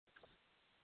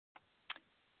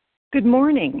Good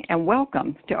morning and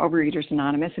welcome to Overeaters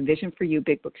Anonymous, a Vision for You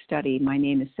Big Book Study. My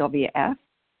name is Sylvia F.,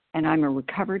 and I'm a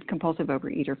recovered compulsive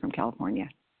overeater from California.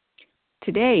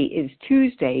 Today is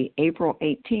Tuesday, April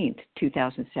 18th,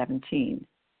 2017.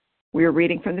 We are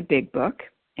reading from the Big Book,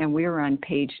 and we are on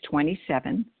page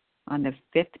 27 on the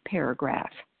 5th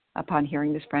paragraph. Upon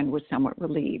hearing this, friend was somewhat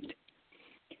relieved.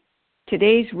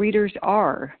 Today's readers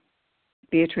are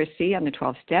Beatrice C. on the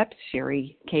 12 Steps,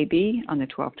 Sherry K.B. on the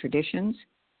 12 Traditions,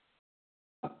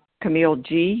 Camille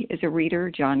G. is a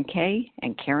reader, John K.,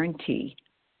 and Karen T.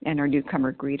 And our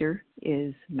newcomer greeter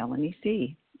is Melanie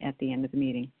C. at the end of the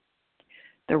meeting.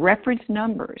 The reference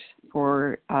numbers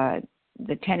for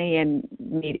the 10 a.m.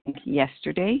 meeting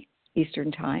yesterday,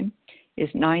 Eastern Time, is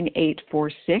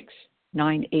 9846,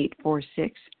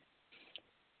 9846.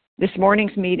 This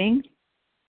morning's meeting,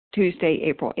 Tuesday,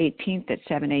 April 18th at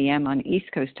 7 a.m. on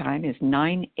East Coast time, is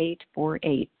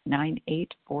 9848,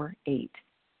 9848.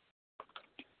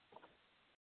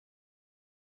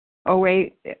 OA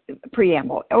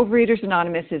Preamble. Overeaters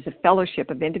Anonymous is a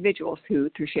fellowship of individuals who,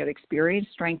 through shared experience,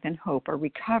 strength, and hope, are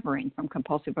recovering from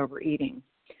compulsive overeating.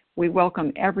 We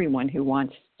welcome everyone who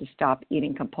wants to stop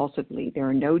eating compulsively. There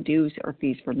are no dues or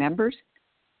fees for members.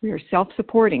 We are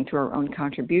self-supporting through our own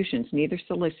contributions, neither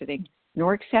soliciting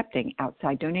nor accepting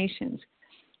outside donations.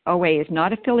 OA is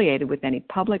not affiliated with any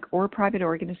public or private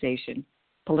organization,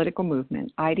 political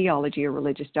movement, ideology, or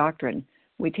religious doctrine.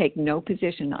 We take no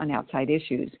position on outside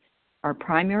issues. Our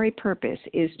primary purpose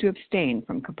is to abstain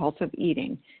from compulsive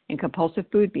eating and compulsive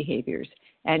food behaviors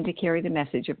and to carry the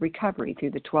message of recovery through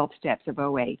the 12 steps of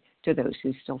OA to those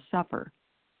who still suffer.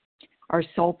 Our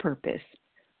sole purpose.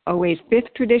 OA's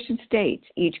 5th tradition states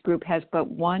each group has but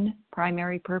one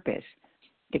primary purpose,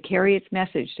 to carry its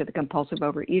message to the compulsive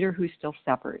overeater who still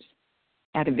suffers.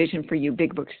 At A Vision for You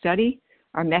Big Book Study,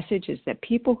 our message is that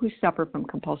people who suffer from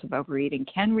compulsive overeating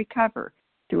can recover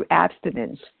through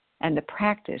abstinence and the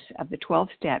practice of the 12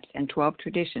 steps and 12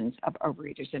 traditions of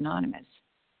Overeaters Anonymous.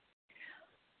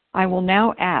 I will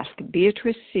now ask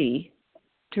Beatrice C.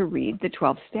 to read the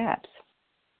 12 steps.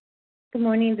 Good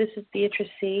morning, this is Beatrice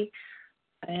C.,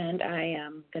 and I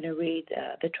am going to read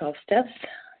the 12 steps.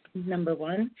 Number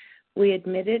 1, we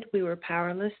admitted we were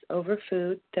powerless over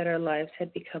food, that our lives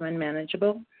had become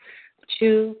unmanageable.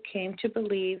 2, came to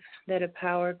believe that a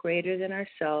power greater than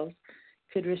ourselves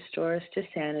could restore us to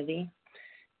sanity.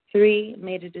 3,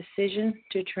 made a decision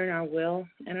to turn our will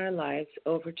and our lives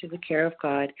over to the care of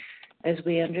God as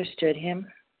we understood Him.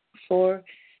 4,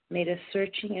 made a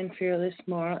searching and fearless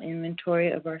moral inventory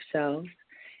of ourselves.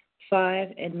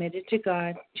 5, admitted to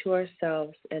God, to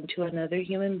ourselves, and to another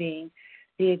human being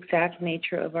the exact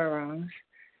nature of our wrongs.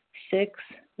 6,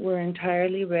 were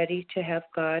entirely ready to have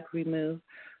God remove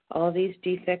all these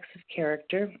defects of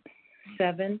character.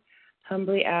 7,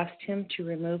 humbly asked Him to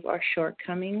remove our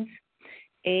shortcomings.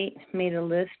 8, made a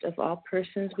list of all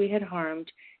persons we had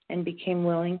harmed and became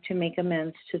willing to make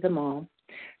amends to them all.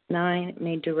 9,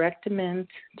 made direct amends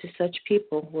to such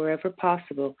people wherever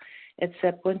possible,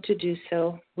 except when to do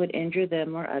so would injure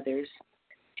them or others.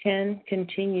 10,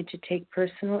 continued to take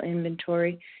personal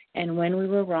inventory, and when we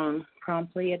were wrong,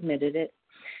 promptly admitted it.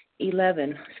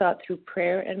 11, sought through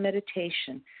prayer and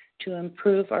meditation to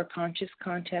improve our conscious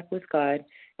contact with God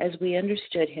as we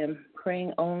understood Him,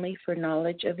 praying only for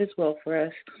knowledge of His will for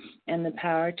us and the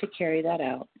power to carry that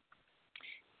out.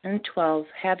 And 12,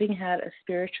 having had a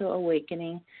spiritual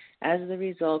awakening as the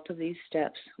result of these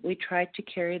steps, we tried to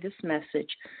carry this message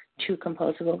to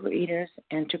compulsive overeaters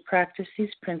and to practice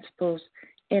these principles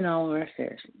in all our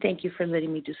affairs. Thank you for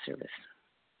letting me do service.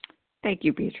 Thank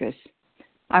you, Beatrice.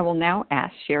 I will now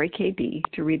ask Sherry K.B.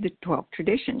 to read the 12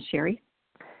 traditions. Sherry?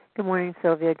 Good morning,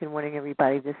 Sylvia. Good morning,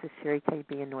 everybody. This is Sherry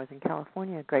K.B. in Northern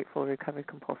California, a grateful, recovered,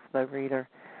 compulsive overeater.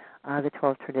 The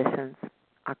 12 traditions.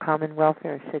 Our common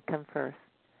welfare should come first.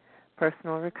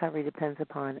 Personal recovery depends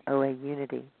upon OA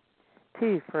unity.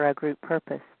 2, for our group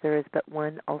purpose, there is but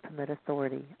one ultimate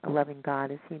authority, a loving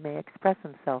God as He may express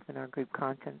Himself in our group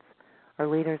conscience. Our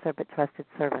leaders are but trusted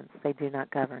servants. They do not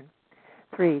govern.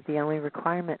 3, the only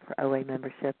requirement for OA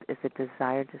membership is a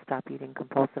desire to stop eating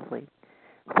compulsively.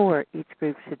 4, each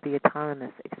group should be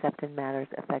autonomous except in matters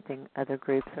affecting other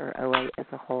groups or OA as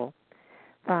a whole.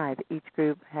 5, each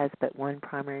group has but one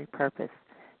primary purpose,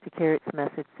 to carry its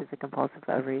message to the compulsive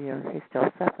overeater who still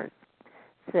suffers.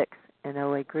 6, an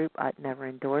OA group ought never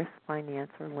endorse,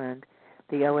 finance, or lend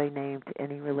the OA name to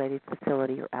any related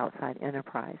facility or outside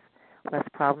enterprise,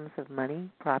 lest problems of money,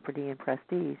 property, and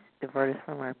prestige divert us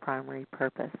from our primary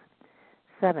purpose.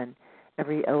 7,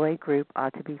 every OA group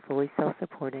ought to be fully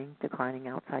self-supporting, declining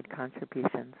outside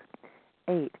contributions.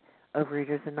 8,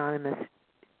 Overeaters Anonymous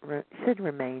should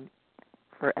remain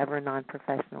forever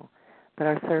non-professional, but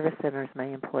our service centers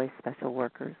may employ special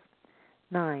workers.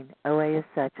 9. OA as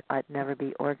such ought never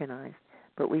be organized,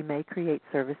 but we may create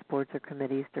service boards or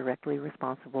committees directly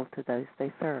responsible to those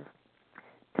they serve.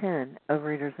 10.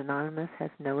 Overeaters Anonymous has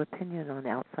no opinion on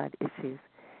outside issues,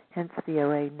 hence the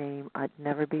OA name ought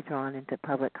never be drawn into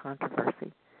public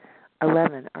controversy.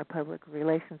 11. Our public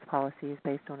relations policy is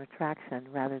based on attraction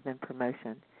rather than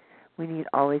promotion. We need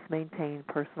always maintain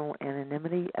personal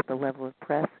anonymity at the level of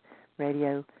press,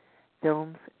 radio,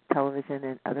 films, television,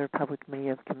 and other public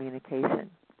media of communication.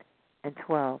 And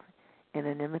 12.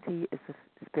 Anonymity is the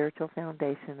spiritual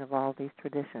foundation of all these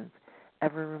traditions,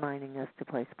 ever reminding us to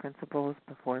place principles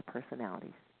before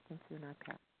personalities. Thank you, and I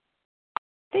pass.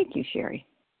 Thank you, Sherry.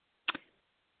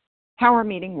 How our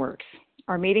meeting works.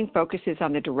 Our meeting focuses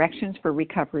on the directions for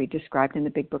recovery described in the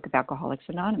Big Book of Alcoholics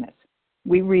Anonymous.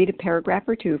 We read a paragraph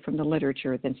or two from the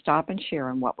literature, then stop and share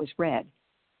on what was read.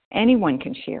 Anyone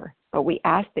can share, but we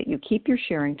ask that you keep your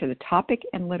sharing to the topic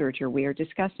and literature we are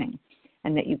discussing,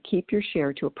 and that you keep your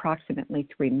share to approximately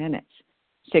 3 minutes.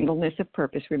 Singleness of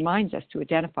purpose reminds us to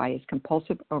identify as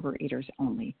compulsive overeaters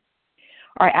only.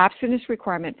 Our abstinence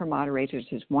requirement for moderators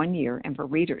is 1 year, and for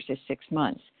readers is 6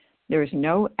 months. There is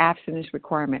no abstinence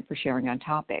requirement for sharing on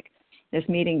topic. This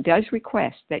meeting does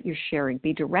request that your sharing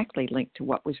be directly linked to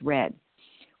what was read.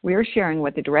 We are sharing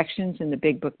what the directions in the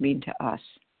Big Book mean to us.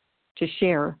 To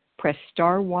share, press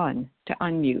star 1 to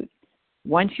unmute.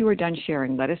 Once you are done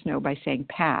sharing, let us know by saying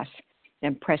pass,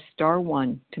 then press star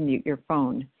 1 to mute your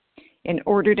phone. In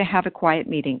order to have a quiet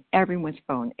meeting, everyone's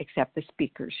phone except the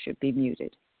speakers should be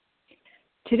muted.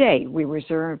 Today, we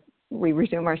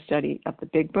resume our study of the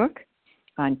Big Book.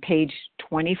 On page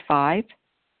 25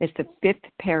 is the 5th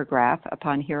paragraph.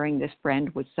 Upon hearing this friend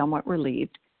was somewhat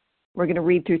relieved. We're going to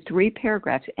read through 3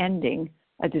 paragraphs ending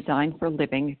a design for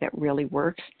living that really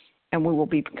works, and we will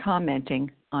be commenting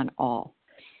on all.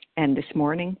 And this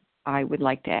morning, I would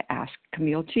like to ask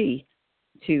Camille G.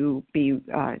 to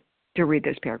read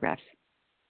those paragraphs.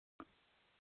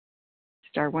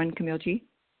 Star 1, Camille G.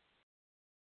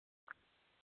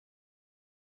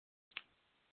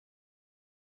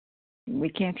 We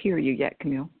can't hear you yet,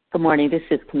 Camille. Good morning. This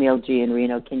is Camille G. in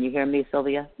Reno. Can you hear me,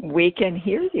 Sylvia? We can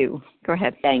hear you. Go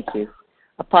ahead. Thank you.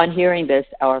 Upon hearing this,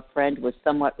 our friend was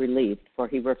somewhat relieved, for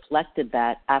he reflected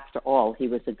that, after all, he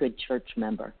was a good church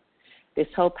member. This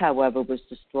hope, however, was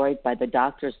destroyed by the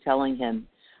doctors telling him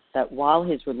that while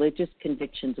his religious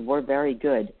convictions were very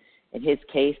good, in his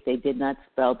case, they did not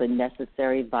spell the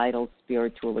necessary vital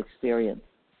spiritual experience.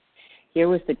 Here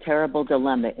was the terrible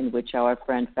dilemma in which our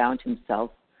friend found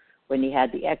himself when he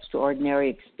had the extraordinary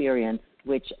experience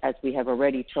which, as we have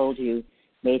already told you,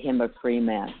 made him a free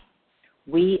man.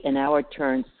 We, in our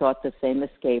turn, sought the same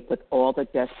escape with all the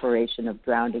desperation of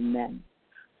drowning men.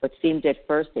 What seemed at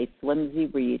first a flimsy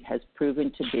reed has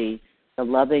proven to be the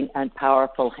loving and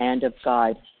powerful hand of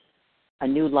God. A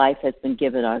new life has been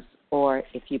given us, or,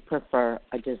 if you prefer,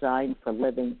 a design for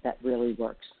living that really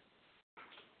works.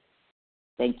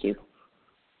 Thank you.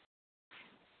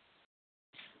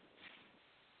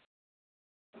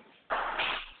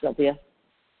 Sylvia?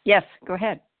 Yes, go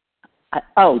ahead.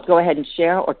 Go ahead and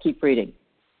share or keep reading?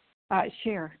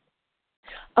 Share.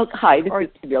 Oh, hi, this is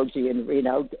Camille G. in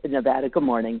Reno, Nevada. Good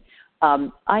morning.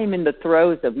 I am in the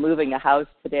throes of moving a house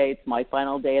today. It's my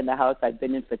final day in the house I've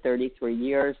been in for 33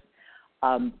 years.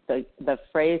 The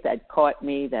phrase that caught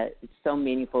me that is so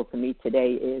meaningful to me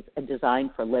today is a design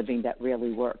for living that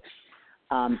really works.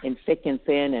 In thick and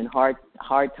thin and hard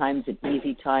times and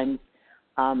easy times,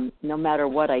 no matter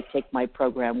what, I take my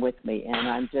program with me, and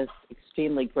I'm just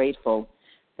extremely grateful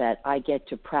that I get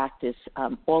to practice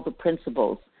all the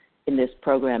principles in this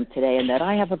program today, and that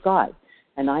I have a God,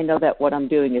 and I know that what I'm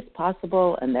doing is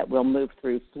possible and that we'll move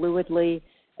through fluidly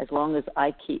as long as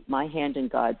I keep my hand in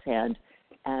God's hand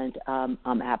and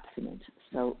I'm abstinent.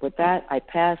 So with that, I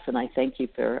pass, and I thank you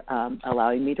for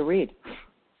allowing me to read.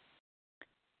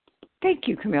 Thank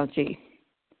you, Camille G.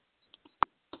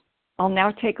 I'll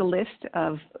now take a list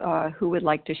of who would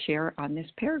like to share on this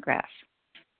paragraph.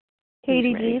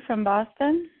 Katie G. from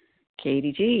Boston.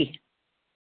 Katie G.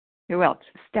 Who else?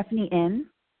 Stephanie N.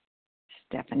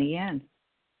 Stephanie N.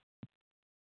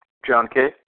 John K.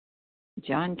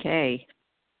 John K.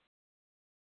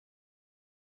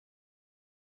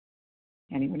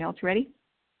 Anyone else ready?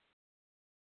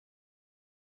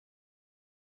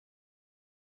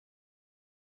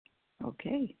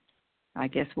 Okay. I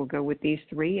guess we'll go with these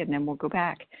 3, and then we'll go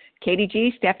back. Katie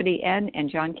G., Stephanie N., and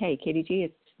John K. Katie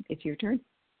G., it's your turn.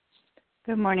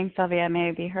 Good morning, Sylvia. May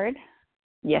I be heard?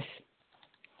 Yes.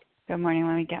 Good morning.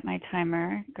 Let me get my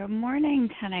timer. Good morning,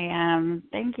 10 a.m.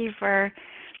 Thank you for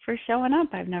for showing up.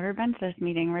 I've never been to this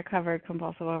meeting. Recovered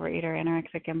compulsive overeater,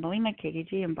 anorexic and bulimic,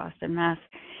 KDG in Boston, Mass.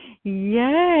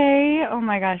 Yay! Oh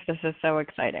my gosh, this is so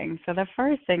exciting. So the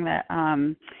first thing that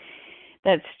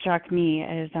struck me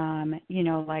is,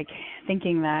 like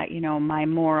thinking that, my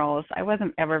morals, I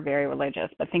wasn't ever very religious,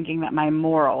 but thinking that my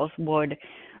morals would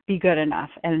be good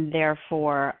enough and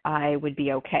therefore I would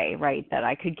be okay, right? That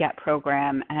I could get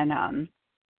program and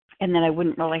that I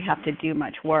wouldn't really have to do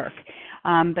much work.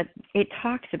 But it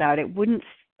talks about it wouldn't,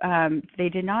 they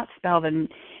did not spell the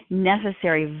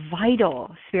necessary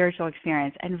vital spiritual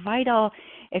experience. And vital,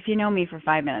 if you know me for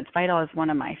 5 minutes, vital is one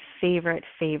of my favorite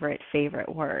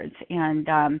words. And,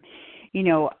 I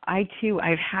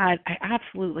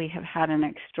absolutely have had an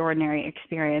extraordinary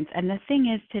experience. And the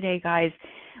thing is today, guys,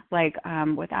 like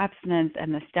with abstinence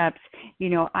and the steps,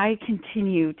 I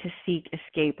continue to seek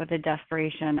escape with the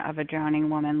desperation of a drowning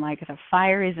woman. Like the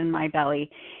fire is in my belly,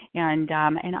 and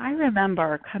I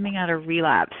remember coming out of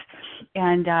relapse,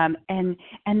 and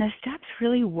the steps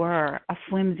really were a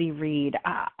flimsy reed.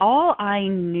 All I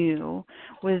knew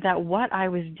was that what I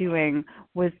was doing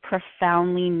was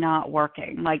profoundly not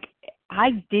working. Like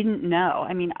I didn't know.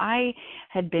 I mean, I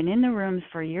had been in the rooms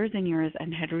for years and years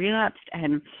and had relapsed,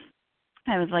 and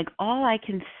I was like, all I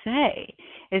can say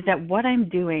is that what I'm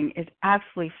doing is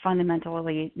absolutely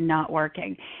fundamentally not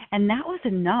working. And that was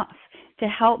enough to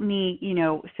help me,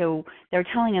 so they're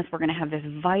telling us we're going to have this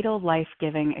vital,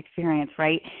 life-giving experience,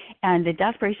 right? And the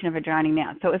desperation of a drowning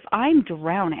man. So if I'm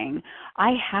drowning,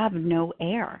 I have no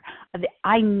air.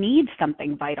 I need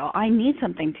something vital. I need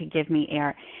something to give me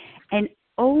air. And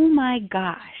oh my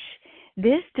gosh,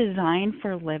 this design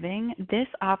for living, this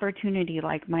opportunity,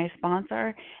 like my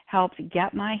sponsor helped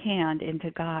get my hand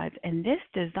into God's, and this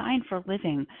design for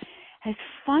living has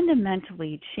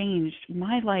fundamentally changed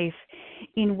my life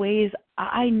in ways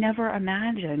I never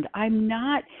imagined. I'm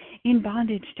not in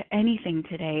bondage to anything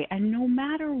today, and no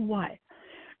matter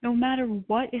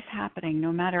what is happening,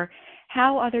 no matter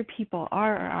how other people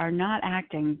are or are not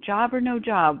acting, job or no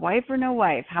job, wife or no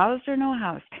wife, house or no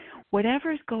house,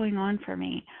 whatever's going on for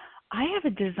me, I have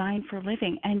a design for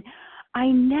living. And I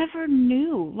never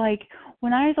knew, like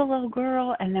when I was a little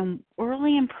girl and then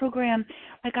early in program,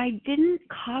 like I didn't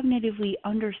cognitively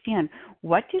understand,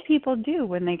 what do people do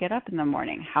when they get up in the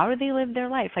morning? How do they live their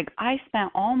life? Like I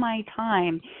spent all my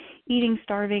time eating,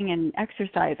 starving, and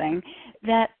exercising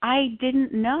that I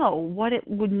didn't know what it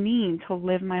would mean to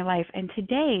live my life. And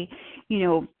today,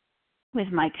 with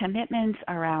my commitments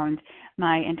around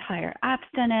my entire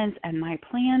abstinence and my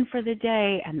plan for the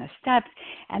day and the steps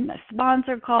and the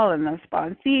sponsor call and the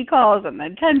sponsee calls and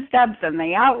the 10 steps and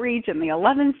the outreach and the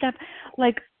 11 step,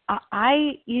 like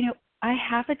I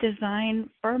have a design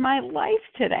for my life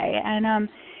today. And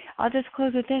I'll just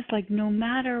close with this, like no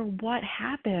matter what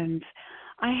happens,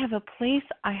 I have a place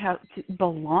I have to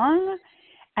belong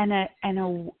and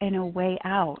a way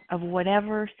out of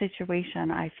whatever situation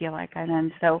I feel like I'm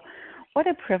in. So what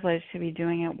a privilege to be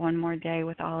doing it one more day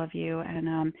with all of you,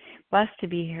 and blessed to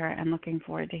be here and looking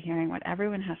forward to hearing what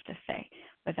everyone has to say.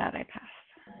 With that, I pass.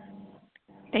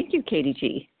 Thank you,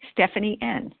 KDG. Stephanie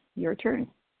N., your turn.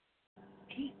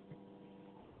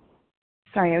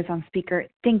 Sorry, I was on speaker.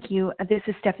 Thank you. This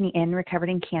is Stephanie N., recovered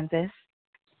in Kansas.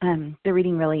 The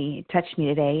reading really touched me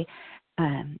today.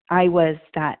 I was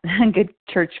that good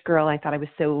church girl. I thought I was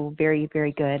so very,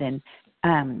 very good, and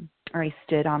or I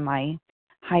stood on my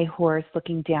high horse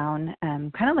looking down,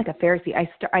 kind of like a Pharisee.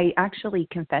 I actually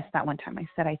confessed that one time. I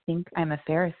said, I think I'm a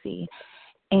Pharisee.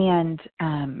 And,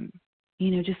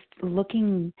 just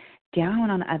looking down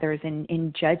on others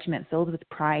in judgment, filled with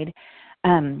pride.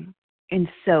 And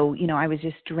so, I was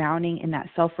just drowning in that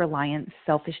self-reliance,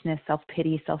 selfishness,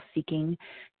 self-pity, self-seeking,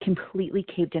 completely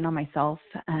caved in on myself,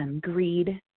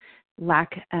 greed,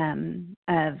 lack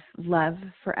of love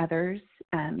for others,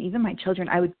 even my children.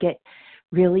 I would get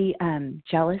really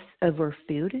jealous over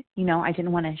food. I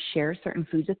didn't want to share certain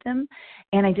foods with them,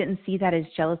 and I didn't see that as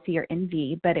jealousy or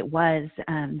envy, but it was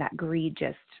that greed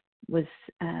just was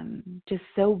just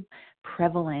so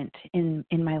prevalent in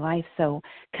my life. So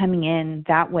coming in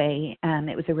that way,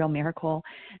 it was a real miracle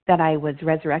that I was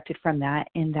resurrected from that,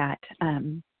 in that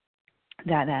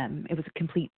it was a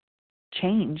complete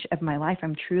change of my life.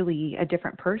 I'm truly a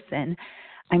different person.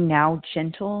 I'm now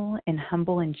gentle and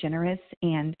humble and generous,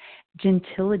 and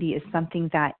gentility is something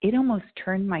that it almost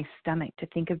turned my stomach to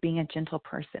think of being a gentle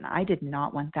person. I did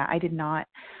not want that. I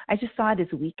just saw it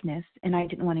as weakness, and I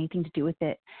didn't want anything to do with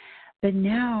it. But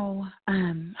now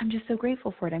I'm just so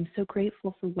grateful for it. I'm so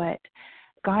grateful for what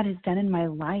God has done in my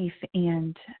life,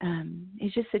 and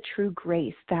it's just a true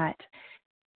grace that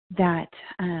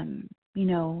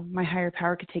my higher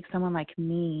power could take someone like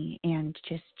me and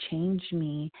just change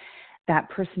me, that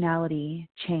personality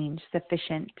change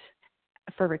sufficient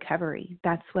for recovery.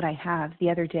 That's what I have. The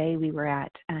other day we were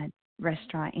at a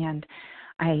restaurant and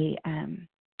I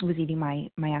was eating my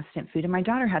abstinent food, and my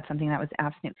daughter had something that was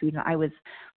abstinent food, and I was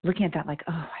looking at that like,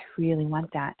 oh, I really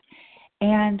want that.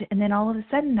 And then all of a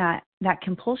sudden that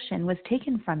compulsion was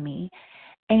taken from me.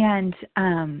 And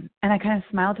I kind of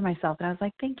smiled to myself, and I was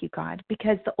like, thank you, God,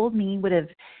 because the old me would have,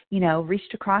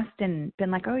 reached across and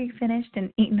been like, oh, you finished,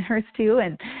 and eaten hers too.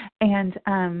 And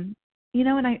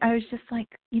I was just like,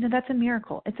 that's a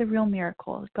miracle. It's a real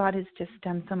miracle. God has just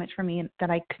done so much for me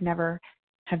that I could never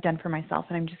have done for myself.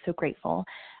 And I'm just so grateful.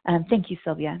 Thank you,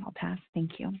 Sylvia. I'll pass.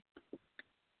 Thank you.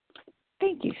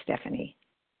 Thank you, Stephanie.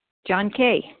 John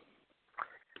Kay.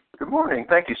 Good morning.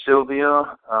 Thank you,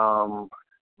 Sylvia.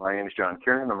 My name is John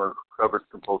Kieran. I'm a recovered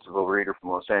compulsive overeater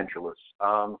from Los Angeles.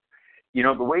 The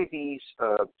way these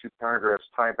two paragraphs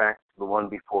tie back to the one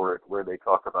before it, where they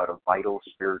talk about a vital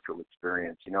spiritual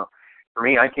experience, for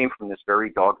me, I came from this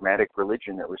very dogmatic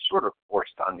religion that was sort of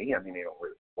forced on me. I mean, they don't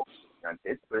really force it on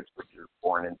kids, but it's what you're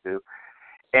born into.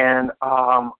 And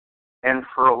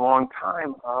for a long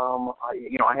time,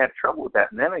 I had trouble with that.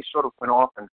 And then I sort of went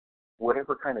off, and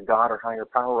whatever kind of God or higher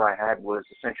power I had was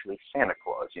essentially Santa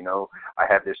Claus. I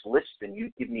have this list, and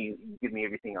you give me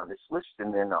everything on this list,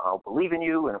 and then I'll believe in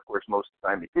you. And of course, most of the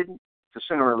time it didn't. So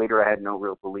sooner or later, I had no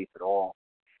real belief at all.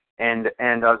 And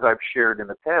as I've shared in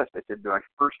the past, I said my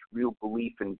first real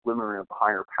belief and glimmering of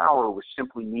higher power was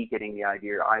simply me getting the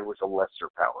idea I was a lesser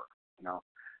power.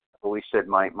 I've always said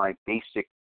my basic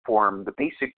form, the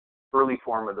basic early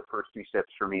form of the first two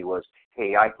steps for me was,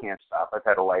 hey, I can't stop. I've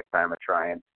had a lifetime of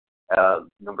trying.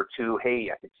 Number two, hey,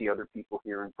 I could see other people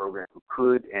here in program who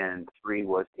could. And three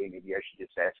was, hey, maybe I should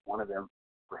just ask one of them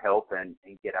for help and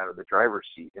get out of the driver's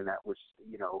seat. And that was,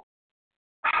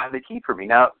 the key for me.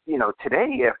 Now,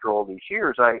 today, after all these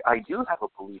years, I do have a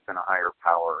belief in a higher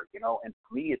power, and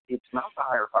for me, it's not the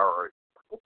higher power.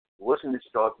 It wasn't this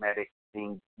dogmatic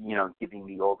thing, giving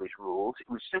me all these rules.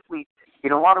 It was simply,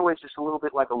 in a lot of ways, just a little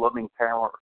bit like a loving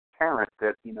parent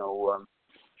that,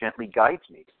 gently guides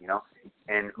me,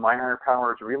 and my higher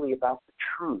power is really about the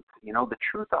truth. The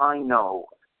truth I know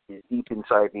is deep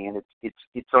inside me, and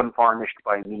it's unvarnished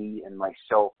by me and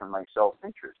myself and my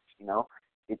self-interest.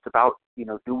 It's about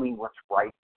doing what's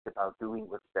right. It's about doing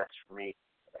what's best for me.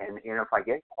 And if I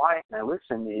get quiet and I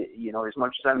listen, as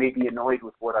much as I may be annoyed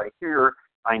with what I hear,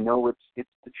 I know it's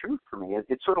the truth for me.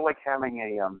 It's sort of like having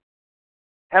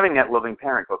that loving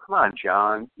parent go, come on,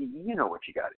 John, you know what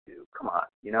you got to do. Come on,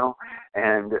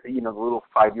 And the little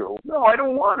 5-year-old, no, I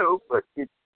don't want to. But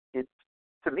it's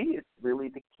to me, it's really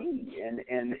the key, and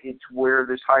it's where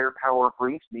this higher power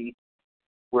brings me.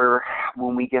 Where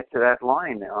when we get to that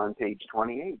line on page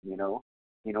 28,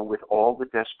 with all the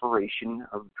desperation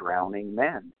of drowning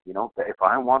men, that if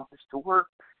I want this to work,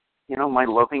 my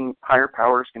loving higher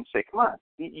powers can say, come on,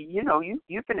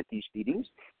 you've been at these meetings,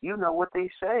 you know what they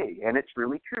say, and it's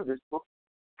really true. This book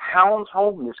hounds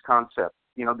home this concept,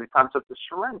 the concept of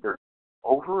surrender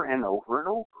over and over and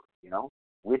over,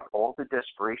 with all the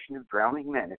desperation of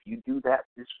drowning men. If you do that,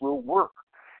 this will work.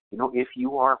 If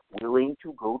you are willing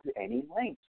to go to any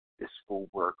length, this will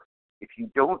work. If you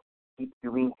don't keep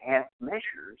doing half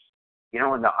measures,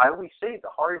 and I always say the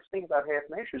hardest thing about half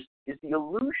measures is the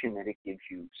illusion that it gives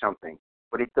you something,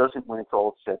 but it doesn't when it's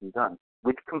all said and done.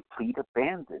 With complete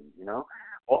abandon,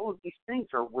 all of these things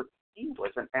are what he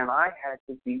was, and I had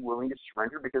to be willing to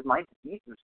surrender because my disease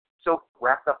was so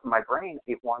wrapped up in my brain,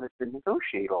 it wanted to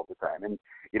negotiate all the time. And,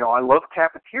 I love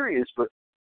cafeterias, but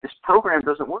this program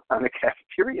doesn't work on a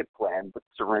cafeteria plan, but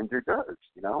surrender does,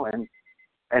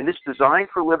 and this design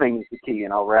for living is the key,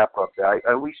 and I'll wrap up. I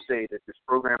always say that this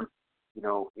program,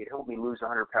 it helped me lose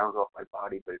 100 pounds off my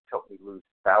body, but it's helped me lose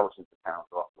thousands of pounds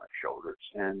off my shoulders.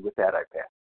 And with that, I pass.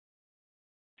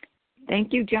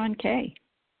 Thank you, John Kay.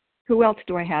 Who else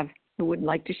do I have who would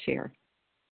like to share?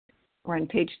 We're on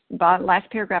last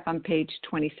paragraph on page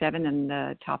 27 and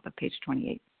the top of page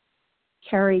 28.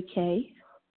 Carrie K.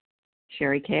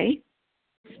 Sherry K.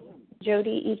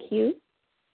 Jody EQ.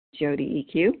 Jody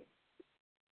EQ.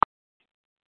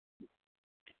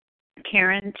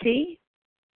 Karen T.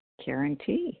 Karen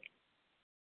T.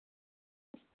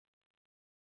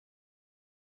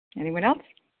 Anyone else?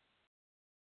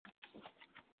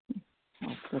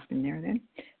 I'll flip in there then.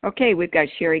 Okay, we've got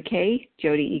Sherry K,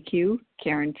 Jody EQ,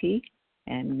 Karen T,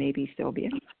 and maybe Sylvia.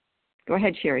 Go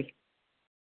ahead, Sherry.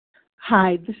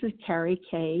 Hi, this is Carrie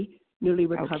K, newly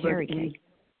recovered. Carrie K.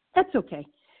 That's okay.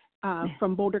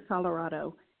 From Boulder,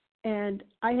 Colorado. And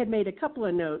I had made a couple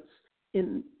of notes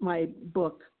in my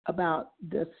book about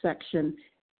this section.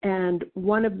 And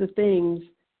one of the things,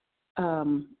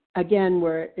 again,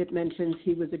 where it mentions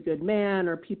he was a good man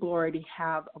or people already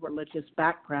have a religious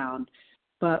background.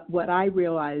 But what I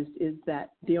realized is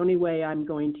that the only way I'm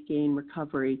going to gain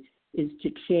recovery is to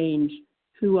change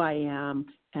who I am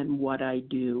and what I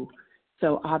do.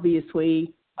 So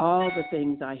obviously, all the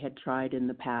things I had tried in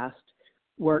the past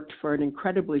worked for an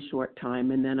incredibly short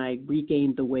time, and then I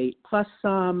regained the weight plus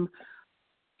some,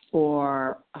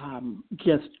 or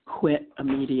just quit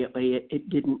immediately. It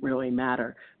didn't really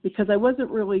matter because I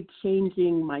wasn't really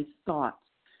changing my thoughts.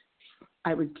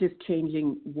 I was just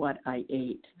changing what I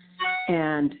ate.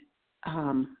 And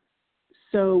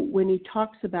so when he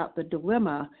talks about the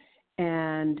dilemma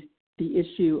and the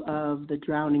issue of the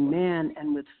drowning man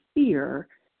and with fear,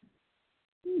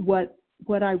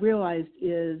 what I realized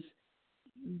is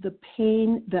the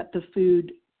pain that the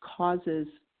food causes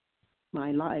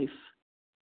my life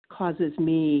causes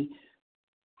me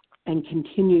and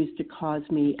continues to cause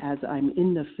me as I'm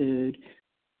in the food,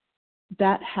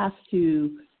 that has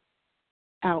to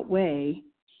outweigh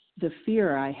the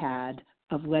fear I had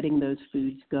of letting those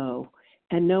foods go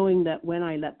and knowing that when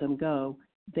I let them go,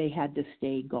 they had to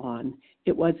stay gone.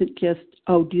 It wasn't just,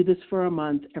 oh, do this for a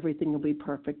month, everything will be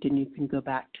perfect and you can go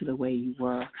back to the way you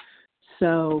were.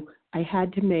 So I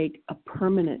had to make a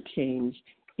permanent change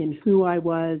in who I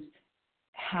was,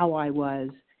 how I was,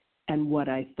 and what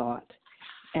I thought.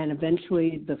 And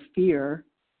eventually the fear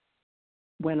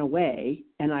went away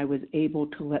and I was able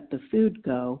to let the food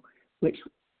go, which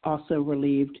also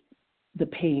relieved the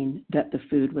pain that the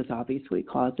food was obviously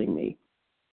causing me.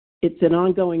 It's an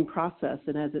ongoing process,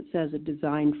 and as it says, a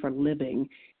design for living.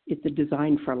 It's a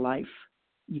design for life.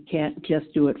 You can't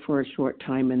just do it for a short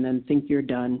time and then think you're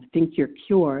done, think you're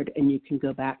cured, and you can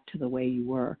go back to the way you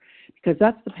were. Because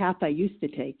that's the path I used to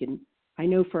take, and I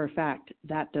know for a fact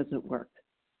that doesn't work.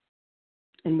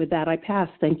 And with that, I pass.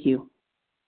 Thank you.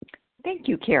 Thank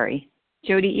you, Carrie.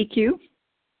 Jody EQ?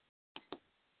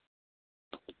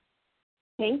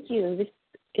 Thank you. This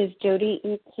is Jody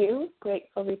EQ,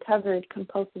 grateful recovered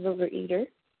compulsive overeater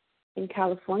in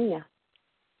California.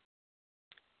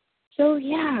 So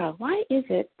why is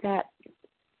it that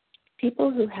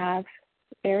people who have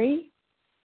very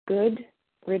good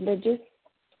religious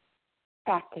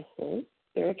practices,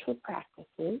 spiritual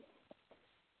practices,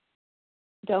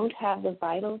 don't have the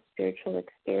vital spiritual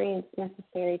experience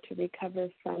necessary to recover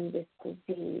from this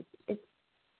disease? It's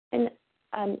an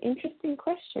interesting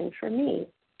question for me.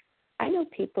 I know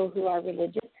people who are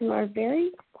religious who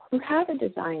have a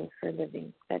design for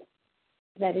living that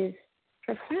is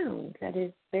profound, that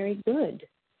is very good.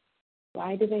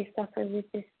 Why do they suffer with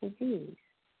this disease?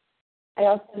 I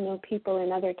also know people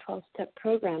in other 12-step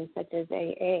programs such as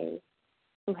AA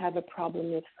who have a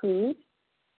problem with food,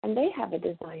 and they have a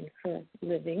design for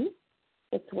living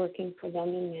that's working for them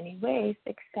in many ways,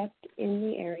 except in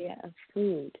the area of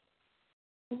food.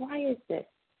 Why is this?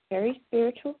 Very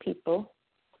spiritual people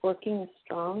working a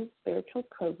strong spiritual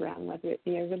program, whether it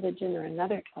be a religion or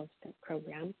another 12-step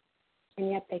program, and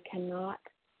yet they cannot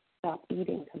stop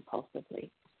eating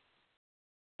compulsively.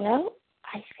 Well,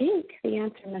 I think the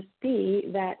answer must be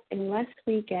that unless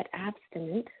we get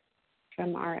abstinent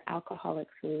from our alcoholic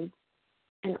foods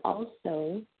and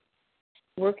also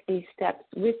work these steps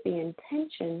with the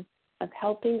intention of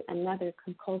helping another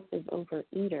compulsive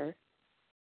overeater,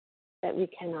 that we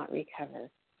cannot recover.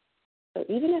 So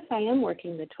even if I am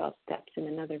working the 12 steps in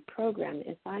another program,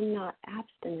 if I'm not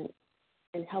abstinent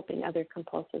and helping other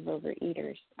compulsive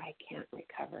overeaters, I can't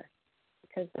recover,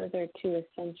 because those are two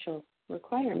essential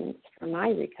requirements for my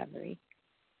recovery.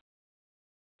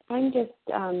 I'm just,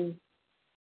 I've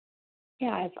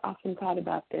often thought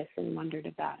about this and wondered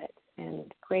about it,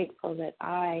 and grateful that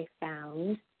I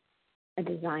found a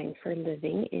design for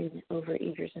living in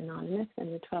Overeaters Anonymous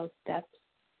and the 12 steps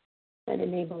that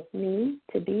enables me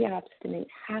to be abstinent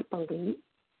happily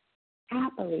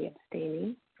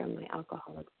abstaining from my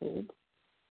alcoholic foods,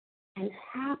 and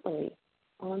happily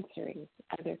sponsoring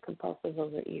other compulsive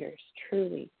overeaters.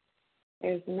 Truly,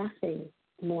 there's nothing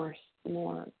more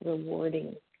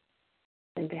rewarding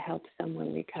than to help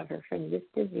someone recover from this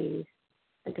disease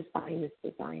and to find this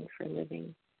design for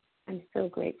living. I'm so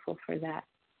grateful for that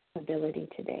ability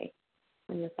today.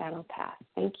 And with that, I'll pass.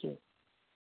 Thank you.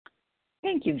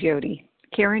 Thank you, Jody.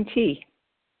 Karen T.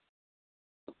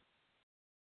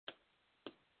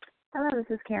 Hello, this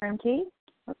is Karen T.,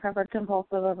 recovered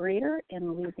compulsive overeater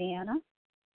in Louisiana.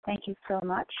 Thank you so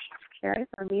much, Sherry,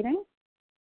 for leading.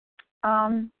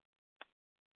 I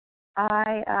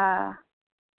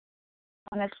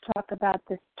wanted to talk about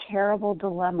this terrible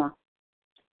dilemma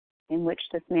in which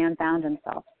this man found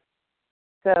himself.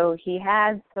 So he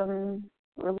had some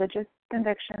religious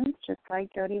convictions, just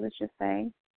like Jody was just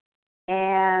saying,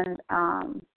 and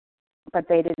but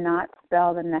they did not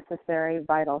spell the necessary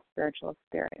vital spiritual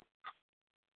experience.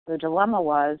 The dilemma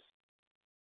was,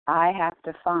 I have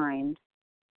to find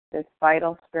this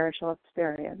vital spiritual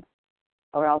experience,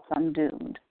 or else I'm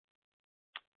doomed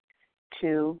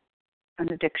to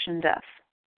an addiction death.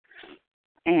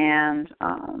 And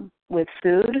with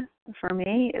food, for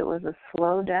me, it was a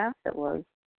slow death. It was,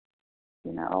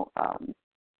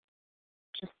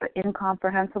 just the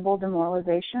incomprehensible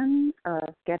demoralization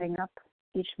of getting up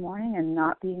each morning and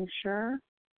not being sure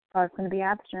if I was going to be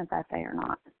abstinent that day or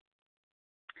not.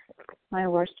 My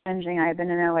worst binging, I had been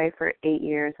in OA for 8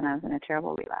 years, and I was in a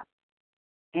terrible relapse.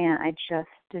 And I just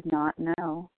did not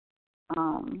know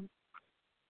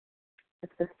if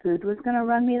the food was going to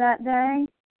run me that day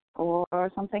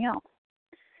or something else.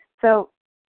 So,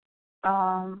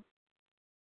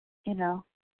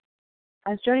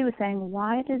 as Jody was saying,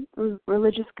 why did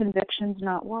religious convictions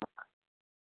not work?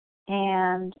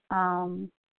 And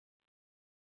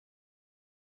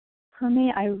for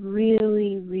me, I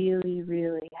really, really,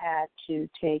 really had to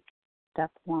take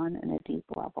step one in a deep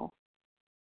level.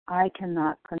 I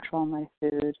cannot control my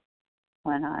food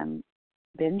when I'm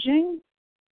binging,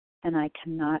 and I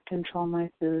cannot control my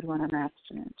food when I'm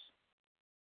abstinent.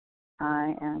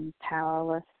 I am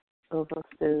powerless over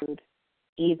food,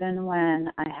 even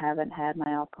when I haven't had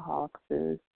my alcoholic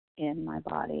foods in my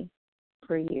body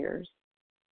for years,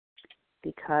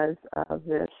 because of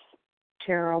this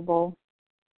terrible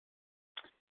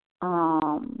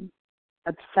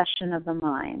obsession of the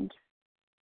mind,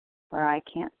 where I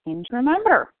can't seem to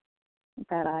remember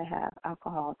that I have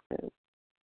alcoholic foods.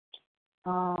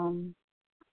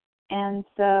 And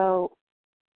so,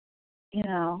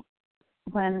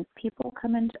 when people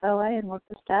come into OA and work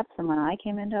the steps, and when I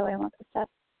came into OA and worked the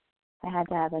steps, I had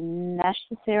to have a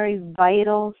necessary,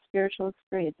 vital spiritual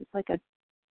experience. It's like it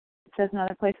says in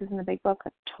other places in the big book,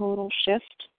 a total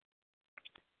shift,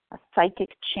 a psychic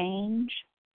change,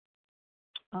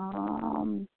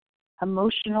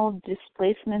 emotional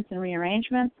displacements and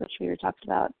rearrangements, which we were talked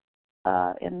about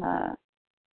in the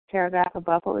paragraph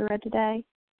above what we read today.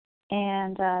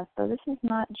 And so this is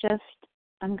not just,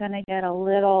 I'm going to get a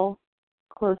little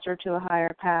closer to a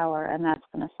higher power and that's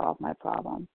going to solve my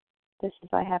problem. This is,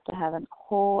 I have to have a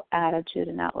whole attitude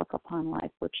and outlook upon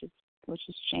life, which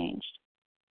has changed.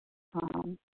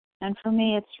 And for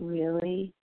me, it's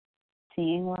really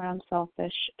seeing where I'm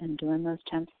selfish and doing those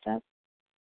 10 steps.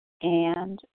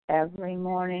 And every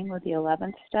morning with the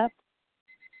 11th step,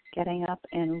 getting up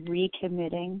and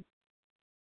recommitting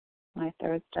my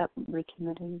third step,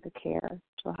 recommitting the care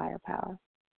to a higher power.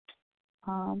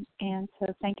 And so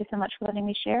thank you so much for letting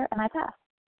me share, and I pass.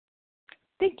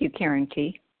 Thank you, Karen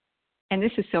T. And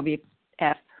this is Sylvia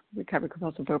F., recovered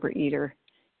compulsive overeater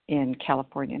in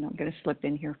California. And I'm going to slip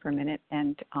in here for a minute.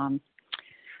 And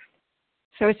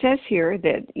so it says here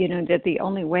that, that the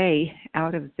only way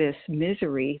out of this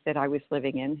misery that I was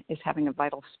living in is having a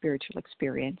vital spiritual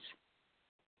experience.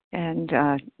 And,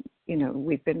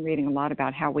 we've been reading a lot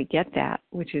about how we get that,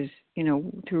 which is,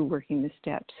 through working the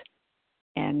steps.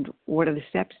 And what do the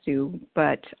steps do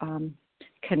but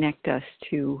connect us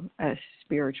to a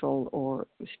spiritual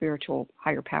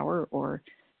higher power or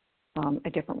a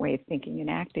different way of thinking and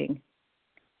acting.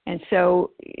 And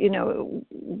so,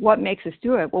 what makes us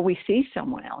do it? Well, we see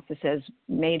someone else. It says,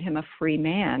 made him a free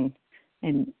man.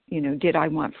 And, did I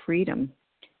want freedom?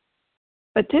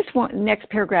 But this next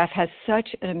paragraph has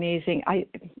such an amazing,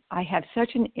 I have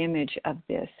such an image of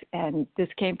this, and this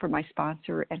came from my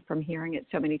sponsor and from hearing it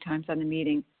so many times on the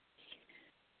meeting,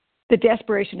 the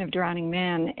desperation of drowning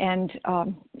men. And,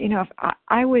 if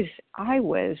I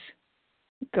was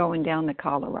going down the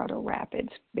Colorado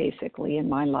Rapids, basically, in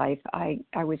my life. I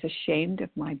was ashamed of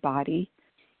my body.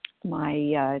 My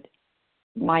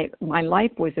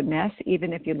life was a mess,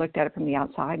 even if you looked at it from the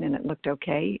outside and it looked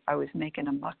okay. I was making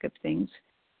a muck of things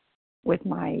with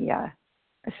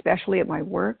especially at my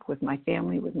work, with my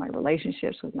family, with my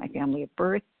relationships, with my family of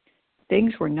birth.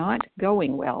 Things were not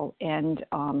going well, and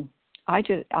I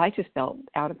just felt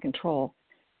out of control.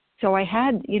 So I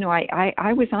had,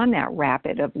 I was on that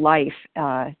rapid of life,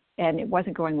 and it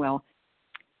wasn't going well.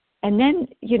 And then,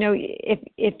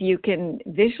 if you can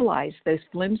visualize those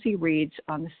flimsy reeds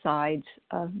on the sides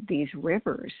of these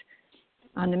rivers,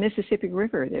 on the Mississippi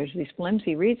River, there's these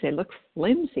flimsy reeds. They look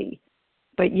flimsy,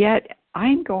 but yet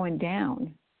I'm going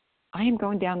down. I am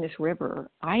going down this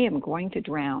river. I am going to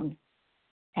drown.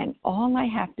 And all I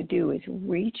have to do is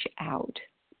reach out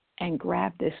and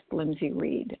grab this flimsy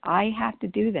reed. I have to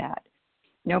do that.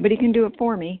 Nobody can do it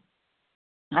for me.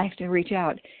 I have to reach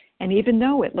out. And even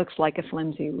though it looks like a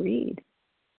flimsy reed,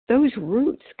 those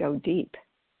roots go deep.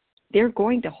 They're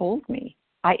going to hold me.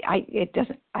 It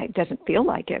doesn't feel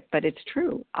like it, but it's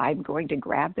true. I'm going to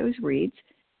grab those reeds,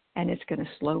 and it's going to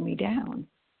slow me down.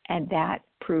 And that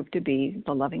proved to be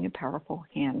the loving and powerful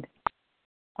hand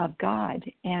of God.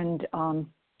 And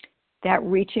that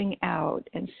reaching out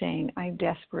and saying, I'm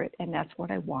desperate, and that's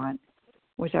what I want,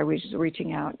 was I was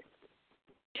reaching out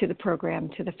to the program,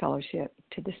 to the fellowship,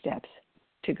 to the steps,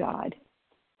 to God.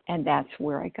 And that's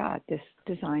where I got this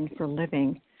design for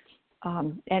living.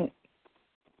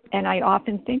 And I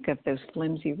often think of those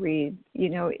flimsy reeds.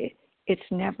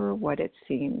 It's never what it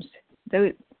seems.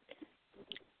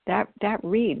 That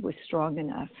reed was strong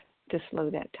enough to slow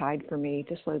that tide for me,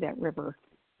 to slow that river,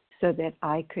 so that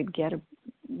I could get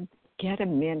a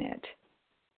minute,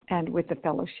 and with the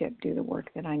fellowship, do the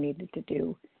work that I needed to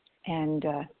do. And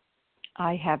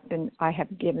I have been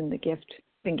given the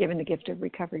gift of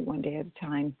recovery one day at a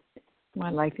time. My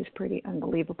life is pretty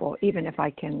unbelievable, even if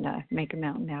I can make a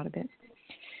mountain out of it.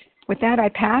 With that, I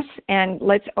pass, and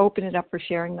let's open it up for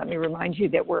sharing. Let me remind you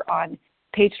that we're on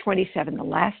page 27, the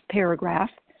last paragraph,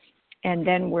 and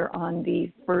then we're on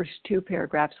the first two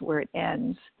paragraphs where it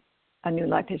ends. A new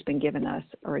life has been given us,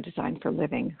 or a design for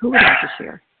living. Who would like to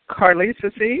share?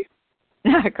 Carlisa C.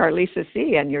 Carlisa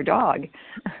C. and your dog.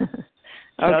 Okay.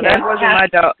 No, that wasn't my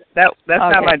dog. That's okay.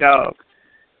 Not my dog.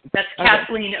 That's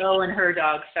Kathleen O. and her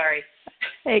dog. Sorry.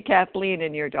 Hey, Kathleen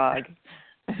and your dog.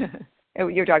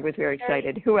 Your dog was very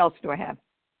excited. Who else do I have?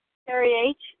 Terry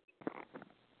H.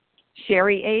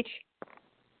 Sherry H.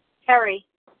 Terry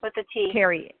with a T.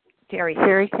 Terry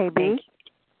KB.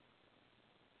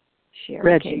 Sherry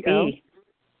Reggie KB.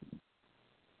 O.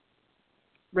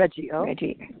 Reggie O.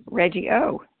 Reggie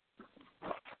O.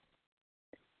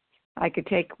 I could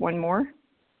take one more,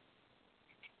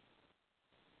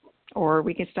 or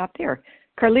we can stop there.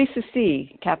 Carlisa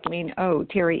C., Kathleen O.,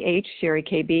 Terry H., Sherry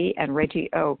KB., and Reggie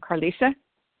O. Carlisa?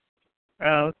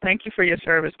 Oh, thank you for your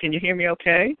service. Can you hear me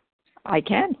okay? I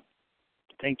can.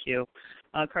 Thank you.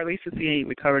 Carlisa C.,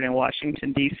 recovered in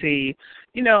Washington, D.C.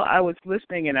 I was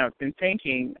listening and I've been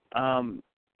thinking,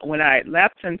 when I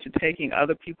lapsed into taking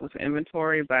other people's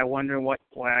inventory by wondering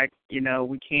why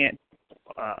we can't,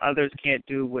 others can't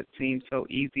do what seems so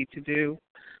easy to do,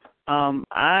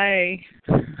 I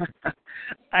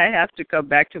have to come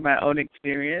back to my own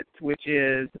experience, which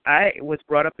is I was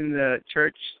brought up in the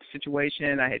church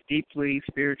situation. I had deeply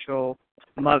spiritual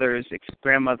mothers,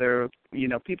 grandmother,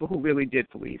 people who really did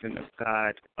believe in the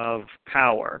God of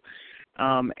power,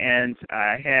 and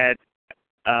I had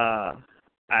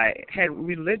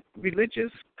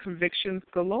religious convictions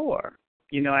galore.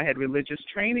 I had religious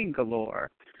training galore.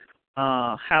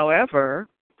 However,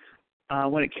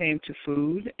 when it came to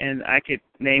food, and I could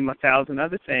name 1,000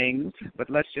 other things, but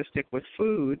let's just stick with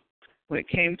food. When it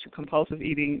came to compulsive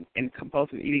eating and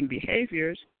compulsive eating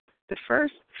behaviors, the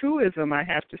first truism I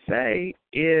have to say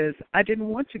is I didn't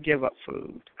want to give up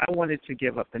food. I wanted to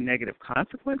give up the negative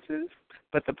consequences,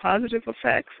 but the positive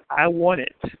effects I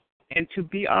wanted. And to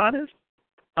be honest,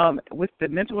 with the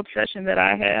mental obsession that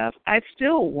I have, I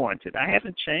still want it. I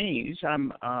haven't changed.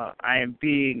 I am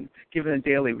being given a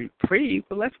daily reprieve,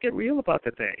 but let's get real about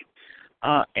the thing.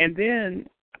 And then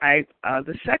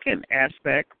the second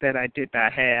aspect that I did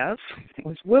not have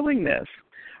was willingness,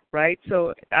 right?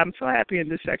 So I'm so happy in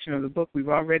this section of the book we've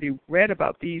already read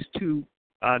about these two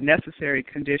necessary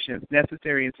conditions,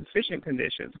 necessary and sufficient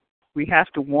conditions. We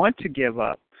have to want to give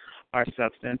up our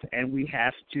substance, and we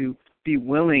have to be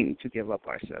willing to give up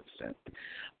our substance.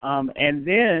 And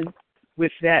then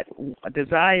with that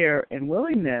desire and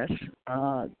willingness,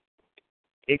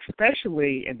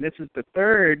 especially, and this is the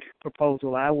third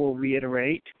proposal I will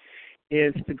reiterate,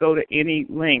 is to go to any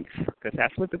length, because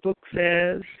that's what the book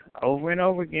says over and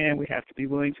over again. We have to be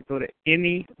willing to go to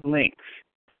any length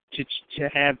to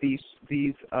have these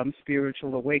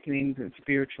spiritual awakenings and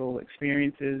spiritual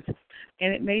experiences.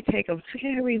 And it may take a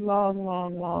very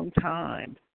long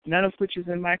time, none of which is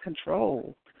in my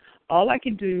control. All I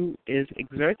can do is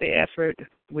exert the effort,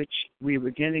 which we're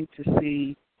beginning to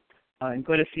see and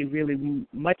going to see really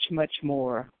much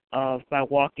more of by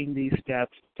walking these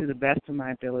steps to the best of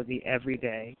my ability every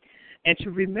day. And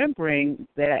to remember,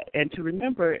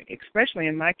 especially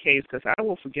in my case, because I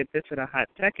will forget this in a hot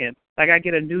second, like I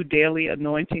get a new daily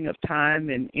anointing of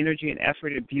time and energy and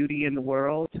effort and beauty in the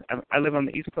world. I live on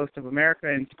the East Coast of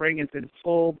America, and spring is in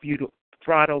full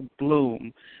throttle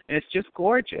bloom. And it's just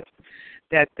gorgeous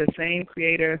that the same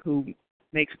creator who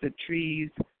makes the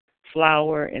trees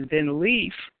flower and then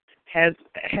leaf has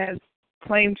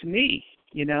claimed me.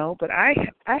 But I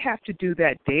have to do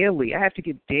that daily. I have to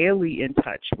get daily in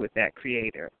touch with that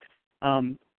creator.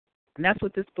 And that's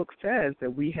what this book says,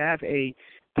 that we have a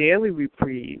daily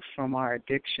reprieve from our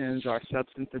addictions, our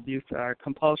substance abuse, our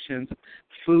compulsions,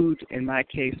 food, in my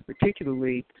case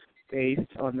particularly,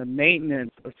 based on the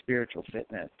maintenance of spiritual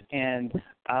fitness. And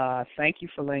thank you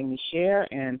for letting me share,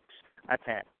 and I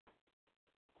pass.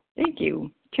 Thank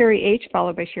you. Terry H.,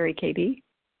 followed by Sherry KB.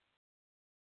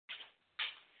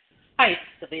 Hi,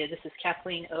 Sylvia. This is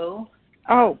Kathleen O.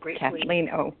 Oh, Kathleen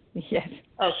O. Yes.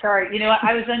 Oh, sorry. You know what?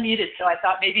 I was unmuted, so I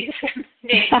thought maybe you said my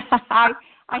name.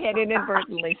 I had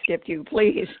inadvertently skipped you.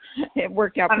 Please. It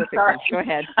worked out perfectly. Sorry. Go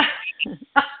ahead.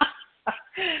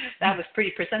 That was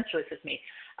pretty presumptuous of me.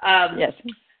 Yes.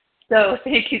 So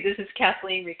thank you. This is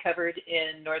Kathleen, recovered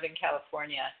in Northern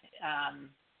California,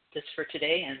 just for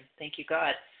today, and thank you,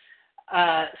 God.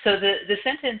 So the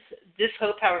sentence, this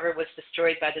hope, however, was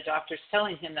destroyed by the doctors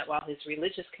telling him that while his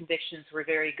religious convictions were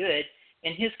very good,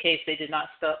 in his case, they did not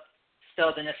spell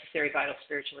the necessary vital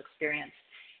spiritual experience.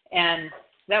 And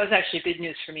that was actually good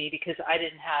news for me because I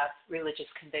didn't have religious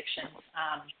convictions.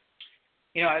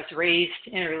 You know, I was raised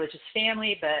in a religious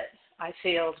family, but I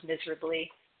failed miserably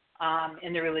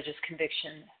in the religious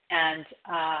conviction. And,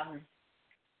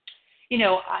 you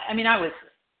know, I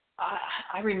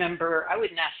remember I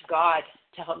wouldn't ask God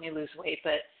to help me lose weight,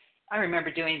 but I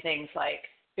remember doing things like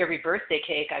every birthday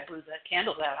cake, I blew the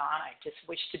candles out on. I just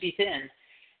wished to be thin.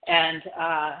 And,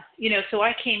 you know, so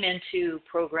I came into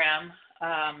program,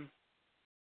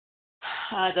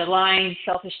 the line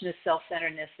selfishness,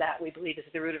 self-centeredness that we believe is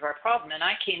the root of our problem. And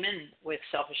I came in with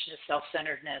selfishness,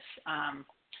 self-centeredness,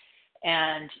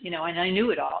 and, you know, and I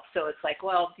knew it all. So it's like,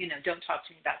 well, you know, don't talk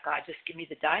to me about God. Just give me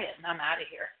the diet and I'm out of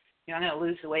here. You know, I'm going to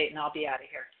lose the weight and I'll be out of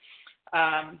here.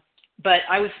 But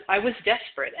I was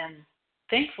desperate, and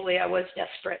thankfully I was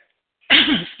desperate.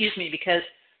 Excuse me, because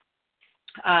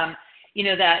you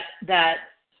know, that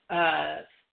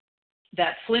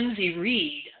flimsy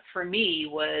reed for me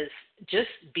was just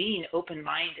being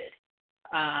open-minded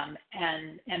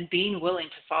and being willing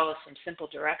to follow some simple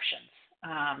directions.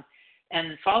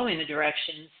 And following the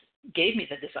directions gave me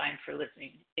the design for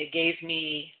living. It gave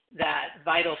me that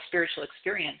vital spiritual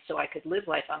experience so I could live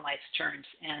life on life's terms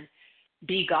and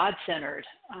be God-centered,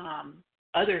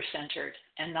 other-centered,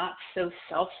 and not so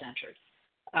self-centered.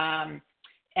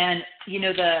 And, you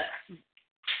know,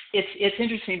 it's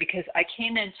interesting because I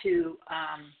came in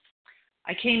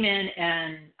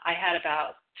and I had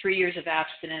about 3 years of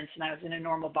abstinence, and I was in a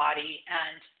normal body,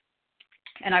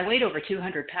 and I weighed over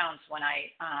 200 pounds when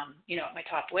I, you know, at my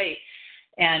top weight.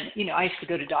 And, you know, I used to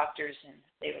go to doctors and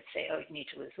they would say, oh, you need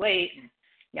to lose weight and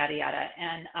yada, yada.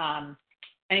 And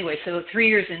anyway, so 3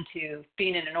 years into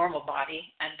being in a normal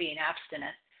body and being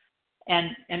abstinent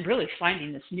and really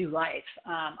finding this new life,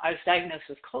 I was diagnosed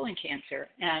with colon cancer.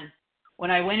 And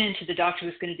when I went into the doctor who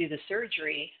was going to do the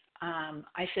surgery,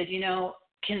 I said, you know,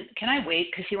 can I wait?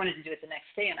 Because he wanted to do it the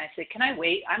next day. And I said, can I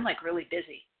wait? I'm like really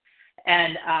busy.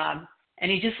 And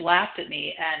he just laughed at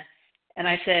me. And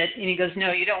I said, and he goes,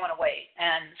 no, you don't want to wait.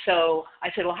 And so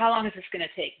I said, well, how long is this going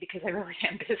to take? Because I really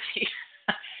am busy.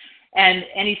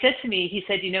 and he said to me, he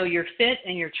said, you know, you're fit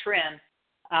and you're trim.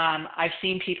 I've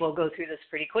seen people go through this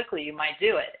pretty quickly. You might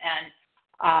do it.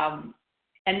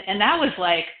 And that was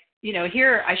like, you know,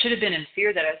 here I should have been in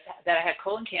fear that I had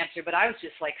colon cancer, but I was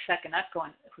just like second up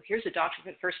going, here's a doctor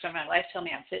for the first time in my life telling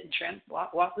me I'm fit and trim.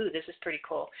 Wahoo, this is pretty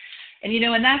cool. And, you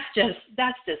know, and that's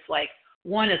just like,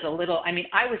 one is a little, I mean,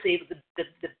 I was able to,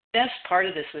 the best part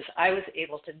of this was I was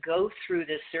able to go through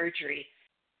this surgery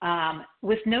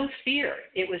with no fear.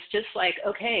 It was just like,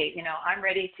 okay, you know, I'm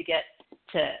ready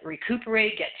to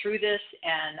recuperate, get through this,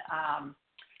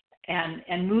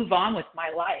 and move on with my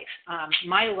life.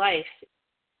 My life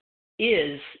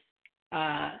is,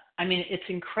 I mean, it's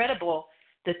incredible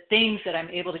the things that I'm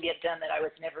able to get done that I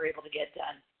was never able to get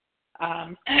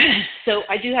done. So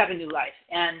I do have a new life,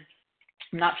 and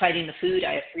I'm not fighting the food.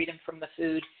 I have freedom from the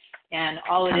food. And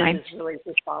all it is really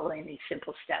just following these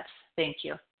simple steps. Thank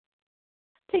you.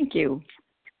 Thank you.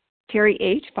 Terry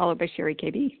H., followed by Sherry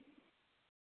KB.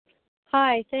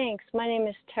 Hi, thanks. My name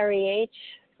is Terry H.,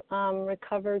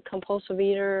 recovered compulsive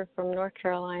eater from North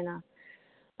Carolina.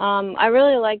 I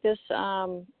really like this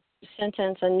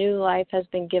sentence, a new life has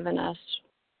been given us,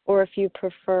 or if you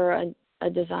prefer, a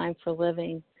design for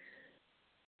living.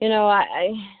 You know,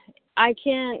 I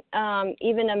can't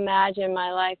even imagine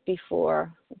my life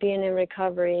before being in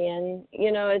recovery, and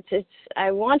you know, it's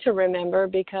I want to remember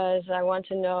because I want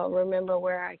to remember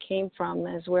where I came from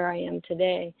as where I am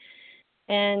today,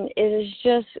 and it is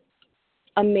just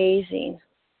amazing,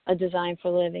 a design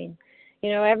for living.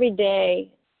 You know, every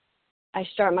day I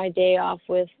start my day off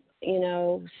with, you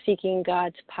know, seeking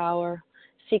God's power,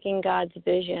 seeking God's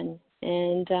vision,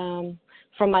 and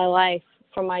from my life,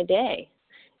 from my day.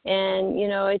 And,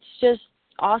 it's just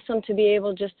awesome to be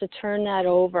able just to turn that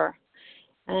over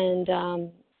and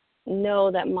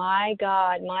know that my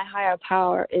God, my higher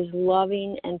power, is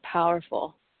loving and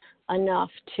powerful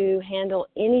enough to handle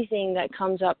anything that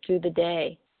comes up through the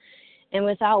day. And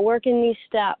without working these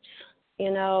steps,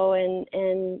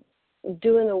 and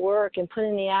doing the work and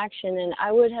putting the action in,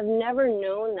 I would have never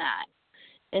known that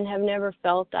and have never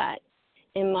felt that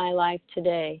in my life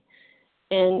today.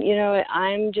 And,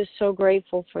 I'm just so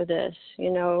grateful for this.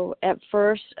 At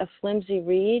first, a flimsy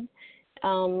read,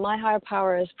 my higher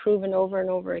power has proven over and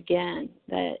over again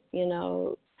that,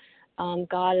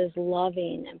 God is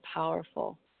loving and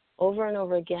powerful. Over and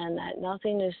over again, that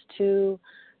nothing is too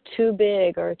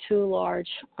big or too large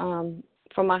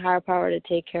for my higher power to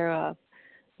take care of.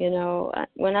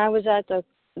 When I was at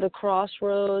the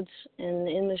crossroads and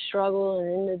in the struggle and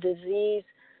in the disease,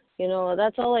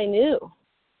 that's all I knew.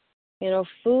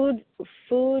 Food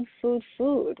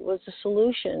was the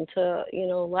solution to,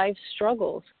 life's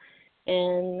struggles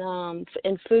and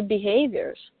food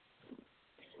behaviors.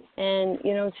 And,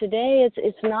 today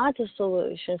it's not the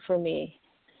solution for me.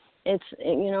 It's,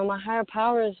 my higher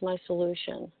power is my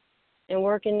solution. And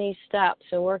working these steps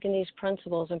and working these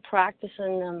principles and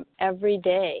practicing them every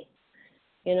day.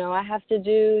 I have to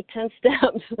do 10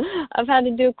 steps. I've had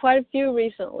to do quite a few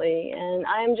recently, and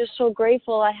I am just so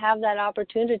grateful I have that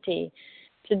opportunity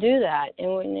to do that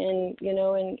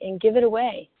and give it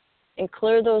away and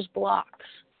clear those blocks.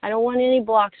 I don't want any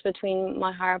blocks between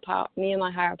my higher power, me and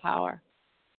my higher power.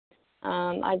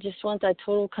 I just want that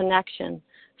total connection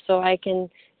so I can,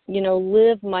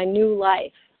 live my new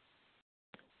life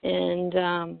and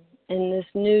in this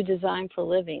new design for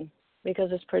living,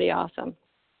 because it's pretty awesome.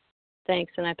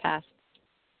 Thanks, and I pass.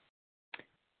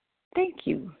 Thank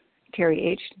you, Terry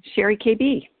H. Sherry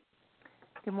KB.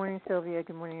 Good morning, Sylvia.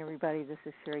 Good morning, everybody. This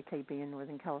is Sherry KB in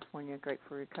Northern California,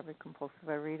 grateful recovered compulsive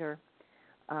overeater.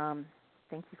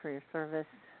 Thank you for your service.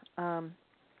 I'm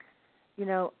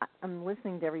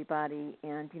listening to everybody,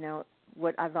 and,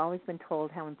 what I've always been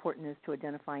told how important it is to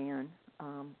identify in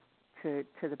to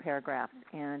the paragraphs.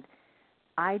 And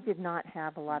I did not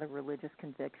have a lot of religious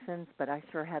convictions, but I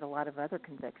sure had a lot of other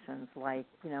convictions. Like,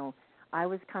 I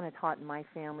was kind of taught in my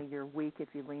family, you're weak if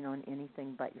you lean on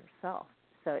anything but yourself.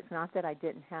 So it's not that I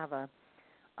didn't have a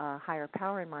higher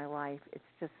power in my life. It's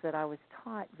just that I was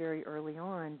taught very early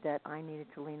on that I needed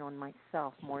to lean on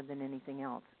myself more than anything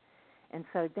else. And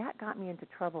so that got me into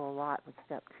trouble a lot with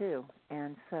step 2.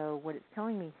 And so what it's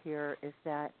telling me here is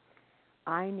that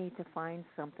I need to find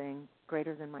something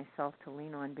greater than myself to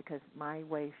lean on, because my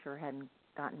way sure hadn't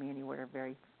gotten me anywhere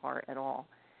very far at all.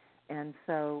 And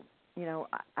so,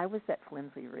 I was that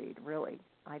flimsy reed, really.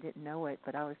 I didn't know it,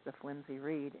 but I was the flimsy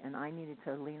reed, and I needed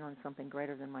to lean on something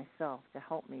greater than myself to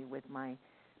help me with my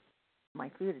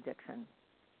food addiction.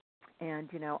 And,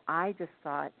 I just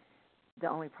thought the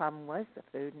only problem was the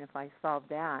food, and if I solved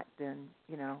that, then,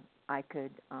 I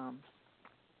could,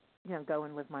 go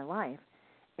and live my life.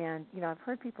 And, I've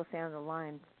heard people say on the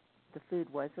line, the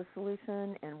food was the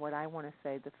solution, and what I want to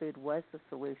say, the food was the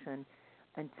solution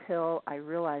until I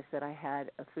realized that I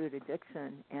had a food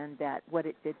addiction, and that what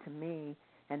it did to me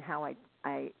and how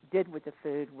I did with the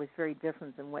food was very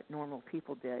different than what normal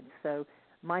people did. So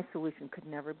my solution could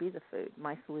never be the food.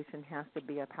 My solution has to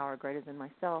be a power greater than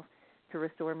myself to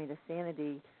restore me to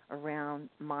sanity around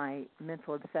my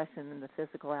mental obsession and the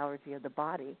physical allergy of the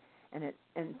body.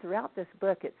 And throughout this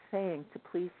book, it's saying to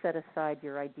please set aside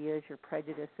your ideas, your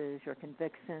prejudices, your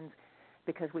convictions,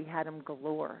 because we had them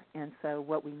galore. And so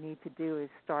what we need to do is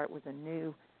start with a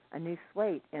new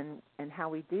slate. And how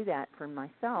we do that for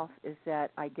myself is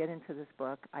that I get into this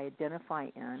book, I identify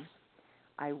in,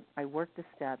 I work the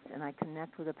steps, and I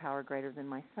connect with a power greater than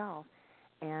myself.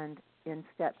 And in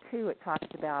step 2, it talks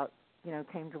about,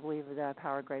 came to believe that a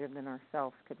power greater than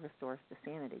ourselves could restore us to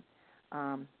sanity.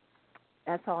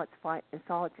 That's all it's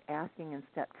all it's asking in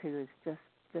step 2 is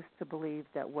just to believe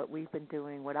that what we've been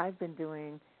doing, what I've been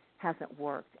doing, hasn't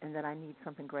worked, and that I need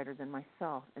something greater than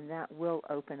myself, and that will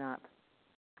open up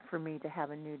for me to have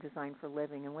a new design for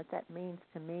living. And what that means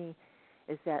to me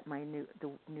is that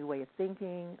the new way of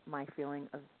thinking, my feeling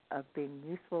of being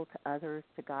useful to others,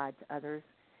 to God, to others,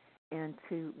 and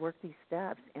to work these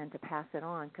steps and to pass it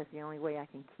on, because the only way I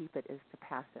can keep it is to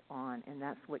pass it on. And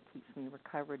that's what keeps me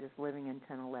recovered, is living in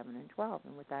 10, 11, and 12.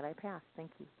 And with that, I pass.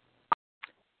 Thank you.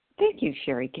 Thank you,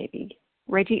 Sherry KB.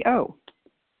 Reggie O.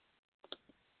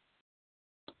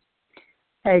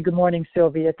 Hey, good morning,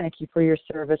 Sylvia. Thank you for your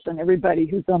service, and everybody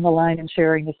who's on the line and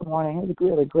sharing this morning. It was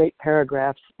really great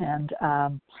paragraphs. And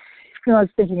I was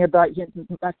thinking about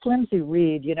my flimsy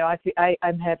read.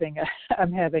 I'm having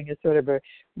a sort of a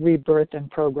rebirth and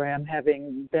program,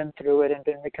 having been through it and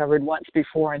been recovered once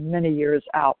before, and many years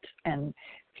out and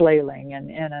flailing and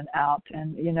in and out,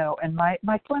 and and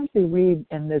my flimsy read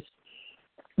in this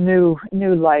new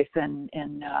life and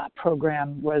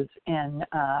program was in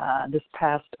this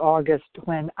past August,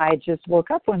 when I just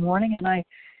woke up one morning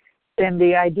and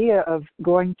the idea of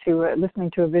going to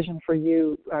listening to a Vision for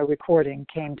You recording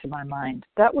came to my mind.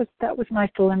 That was my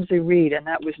flimsy read, and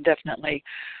that was definitely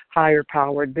higher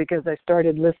powered, because I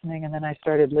started listening, and then I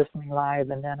started listening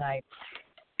live, and then I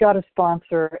got a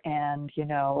sponsor, and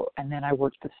and then I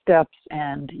worked the steps,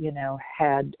 and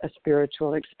had a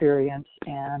spiritual experience,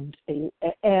 and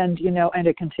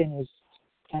it continues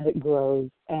and it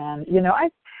grows, and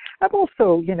I've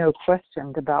also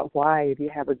questioned about why, if you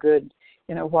have a good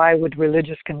why would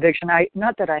religious conviction,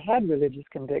 not that I had religious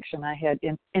conviction, I had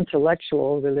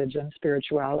intellectual religion,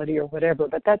 spirituality, or whatever,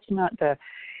 but that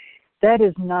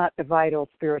is not a vital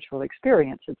spiritual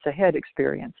experience. It's a head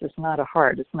experience. It's not a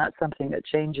heart. It's not something that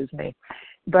changes me.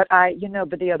 But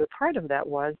but the other part of that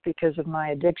was because of my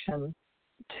addiction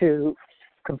to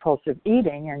compulsive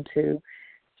eating and to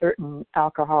certain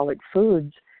alcoholic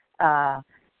foods.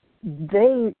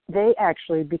 They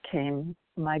actually became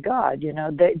my God.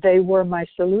 They were my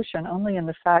solution, only in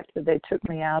the fact that they took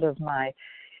me out of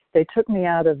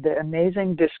the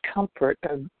amazing discomfort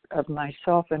of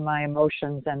myself and my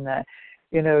emotions, and the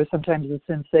sometimes the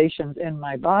sensations in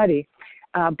my body.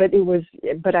 But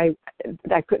I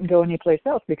couldn't go anyplace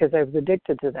else because I was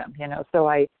addicted to them. So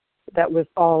that was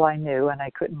all I knew, and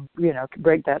I couldn't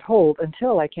break that hold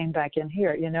until I came back in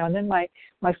here. And then my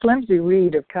flimsy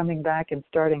read of coming back and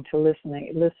starting to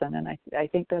listen, and I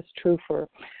think that's true for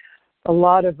a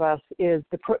lot of us, is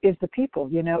the people,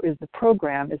 is the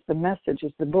program, is the message,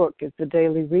 is the book, is the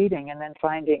daily reading, and then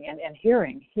finding and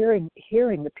hearing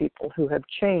the people who have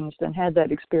changed and had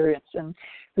that experience, and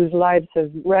whose lives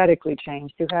have radically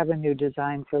changed, who have a new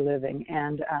design for living,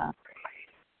 and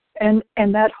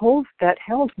that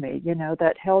held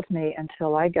me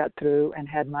until I got through and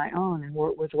had my own and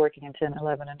was working in 10,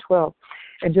 11, and 12.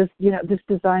 And just, this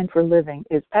design for living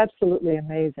is absolutely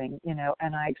amazing,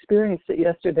 and I experienced it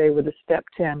yesterday with a step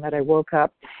 10 that I woke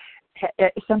up.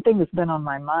 Something that's been on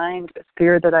my mind, a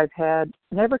fear that I've had,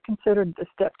 never considered the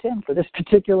step 10 for this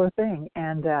particular thing.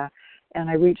 And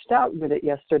I reached out with it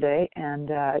yesterday and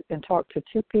talked to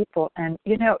two people. And,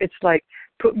 it's like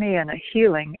put me in a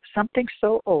healing, something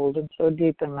so old and so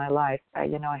deep in my life. I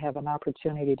have an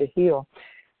opportunity to heal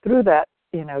through that,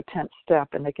 10th step,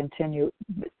 and to continue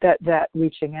that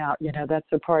reaching out.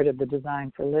 That's a part of the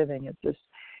design for living. It's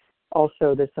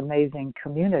also this amazing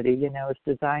community. It's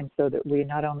designed so that we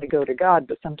not only go to God,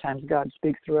 but sometimes God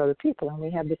speaks through other people, and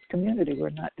we have this community. We're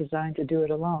not designed to do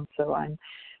it alone. So I'm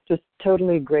just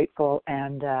totally grateful,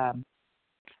 and I'll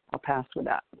pass with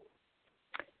that.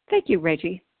 Thank you,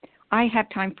 Reggie. I have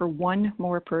time for one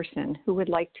more person who would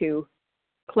like to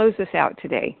close us out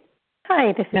today.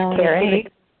 Hi, this is Karen.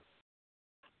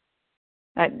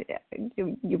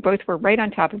 You both were right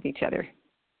on top of each other.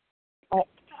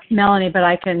 Melanie, but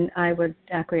I would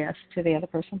acquiesce to the other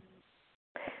person.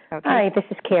 Okay. Hi, this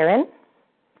is Karen.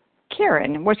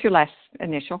 Karen, what's your last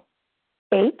initial?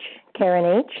 H,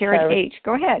 Karen H. Karen H,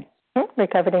 go ahead.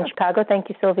 Recovered in Chicago. Thank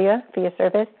you, Sylvia, for your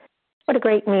service. What a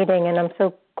great meeting, and I'm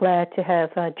so glad to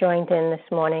have joined in this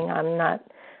morning. I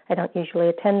don't usually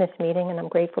attend this meeting, and I'm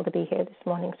grateful to be here this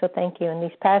morning, so thank you. And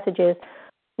these passages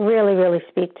really, really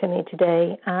speak to me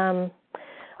today.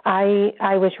 I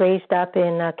was raised up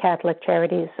in Catholic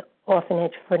Charities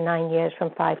orphanage for 9 years,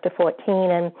 from 5 to 14,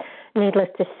 and needless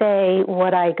to say,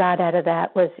 what I got out of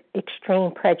that was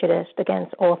extreme prejudice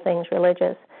against all things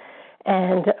religious.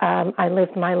 And I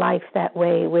lived my life that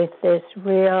way, with this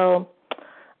real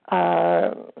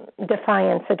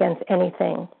defiance against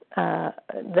anything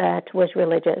that was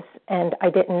religious. And I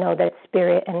didn't know that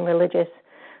spirit and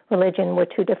religion were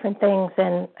two different things.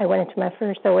 And I went into my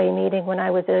first OA meeting when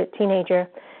I was a teenager,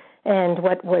 and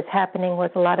what was happening was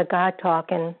a lot of God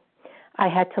talk, and I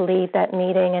had to leave that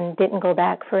meeting and didn't go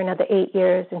back for another 8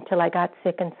 years until I got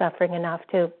sick and suffering enough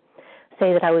to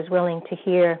say that I was willing to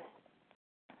hear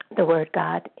the word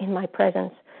God in my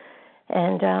presence.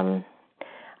 And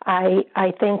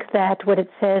I think that what it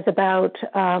says about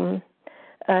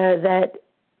that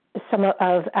some of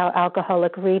our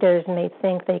alcoholic readers may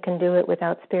think they can do it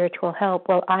without spiritual help.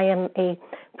 Well, I am a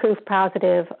proof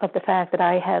positive of the fact that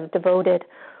I have devoted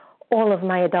all of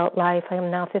my adult life, I am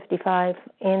now 55,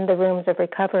 in the rooms of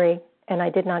recovery, and I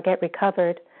did not get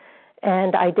recovered.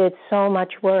 And I did so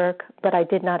much work, but I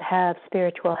did not have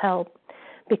spiritual help,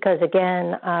 because,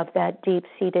 again, of that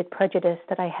deep-seated prejudice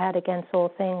that I had against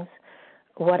all things,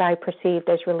 what I perceived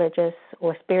as religious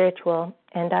or spiritual,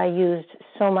 and I used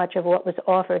so much of what was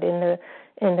offered in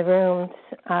the rooms,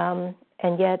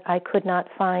 and yet I could not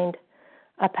find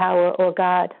a power or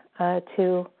God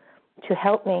to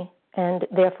help me, and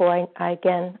therefore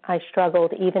I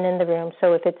struggled even in the room.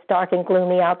 So if it's dark and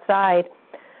gloomy outside,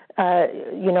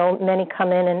 many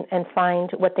come in and find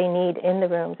what they need in the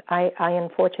rooms. I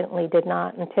unfortunately did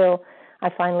not until I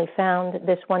finally found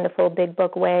this wonderful big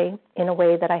book way in a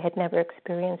way that I had never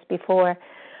experienced before.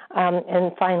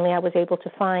 And finally I was able to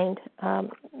find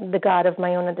the God of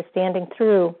my own understanding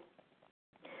through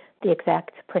the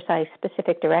exact, precise,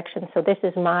 specific direction. So this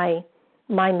is my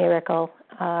miracle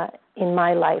in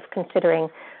my life, considering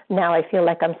now I feel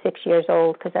like I'm 6 years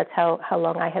old, because that's how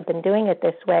long I have been doing it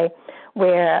this way,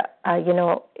 where,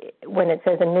 when it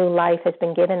says a new life has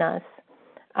been given us,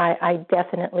 I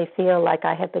definitely feel like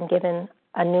I have been given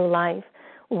a new life,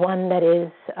 one that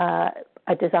is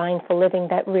a design for living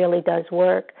that really does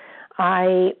work.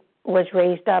 I was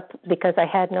raised up, because I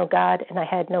had no God and I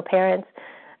had no parents,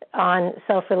 on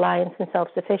self-reliance and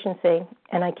self-sufficiency,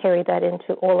 and I carry that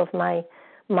into all of my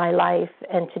life.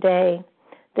 And today,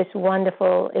 this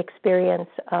wonderful experience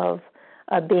of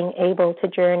being able to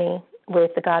journey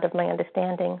with the God of my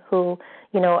understanding, who,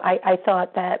 I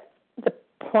thought that the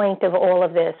point of all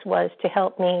of this was to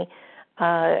help me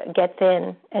get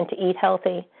thin and to eat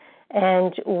healthy.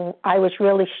 And I was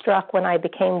really struck when I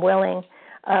became willing,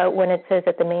 when it says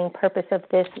that the main purpose of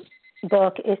this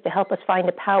book is to help us find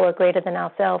a power greater than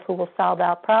ourselves who will solve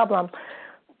our problem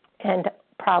and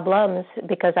problems,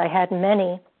 because I had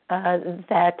many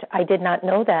that I did not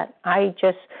know that. I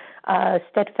just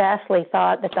steadfastly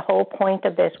thought that the whole point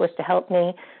of this was to help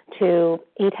me to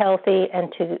eat healthy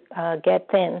and to get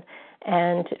thin.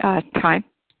 And time.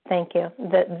 Thank you.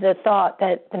 The thought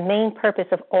that the main purpose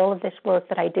of all of this work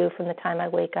that I do from the time I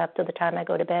wake up to the time I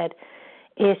go to bed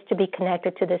is to be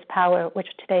connected to this power, which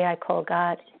today I call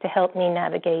God, to help me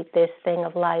navigate this thing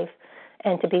of life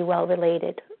and to be well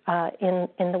related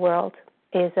in the world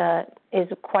is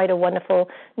quite a wonderful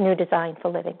new design for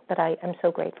living that I am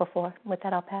so grateful for. With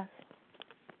that, I'll pass.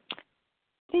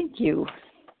 Thank you.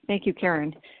 Thank you,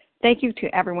 Karen. Thank you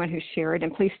to everyone who shared,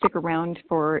 and please stick around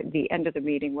for the end of the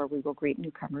meeting where we will greet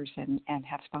newcomers and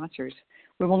have sponsors.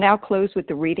 We will now close with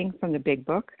the reading from the Big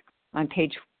Book on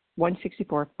page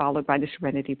 164, followed by the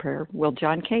Serenity Prayer. Will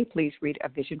John K. please read A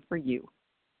Vision for You?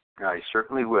 I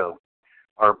certainly will.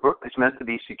 Our book is meant to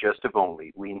be suggestive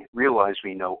only. We realize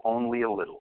we know only a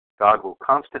little. God will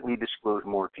constantly disclose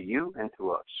more to you and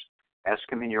to us. Ask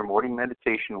Him in your morning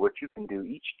meditation what you can do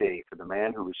each day for the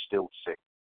man who is still sick.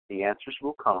 The answers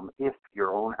will come if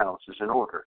your own house is in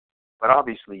order. But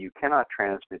obviously you cannot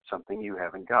transmit something you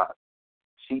haven't got.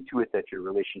 See to it that your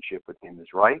relationship with Him is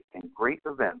right, and great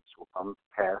events will come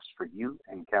to pass for you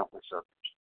and countless others.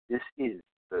 This is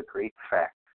the great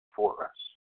fact for us.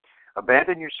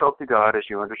 Abandon yourself to God as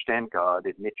you understand God.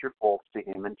 Admit your faults to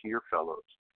Him and to your fellows.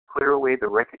 Clear away the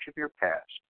wreckage of your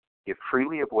past. Give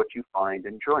freely of what you find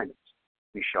and join us.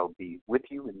 We shall be with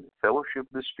you in the fellowship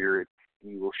of the Spirit,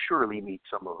 and you will surely meet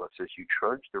some of us as you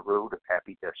trudge the road of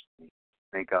happy destiny.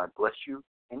 May God bless you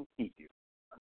and keep you.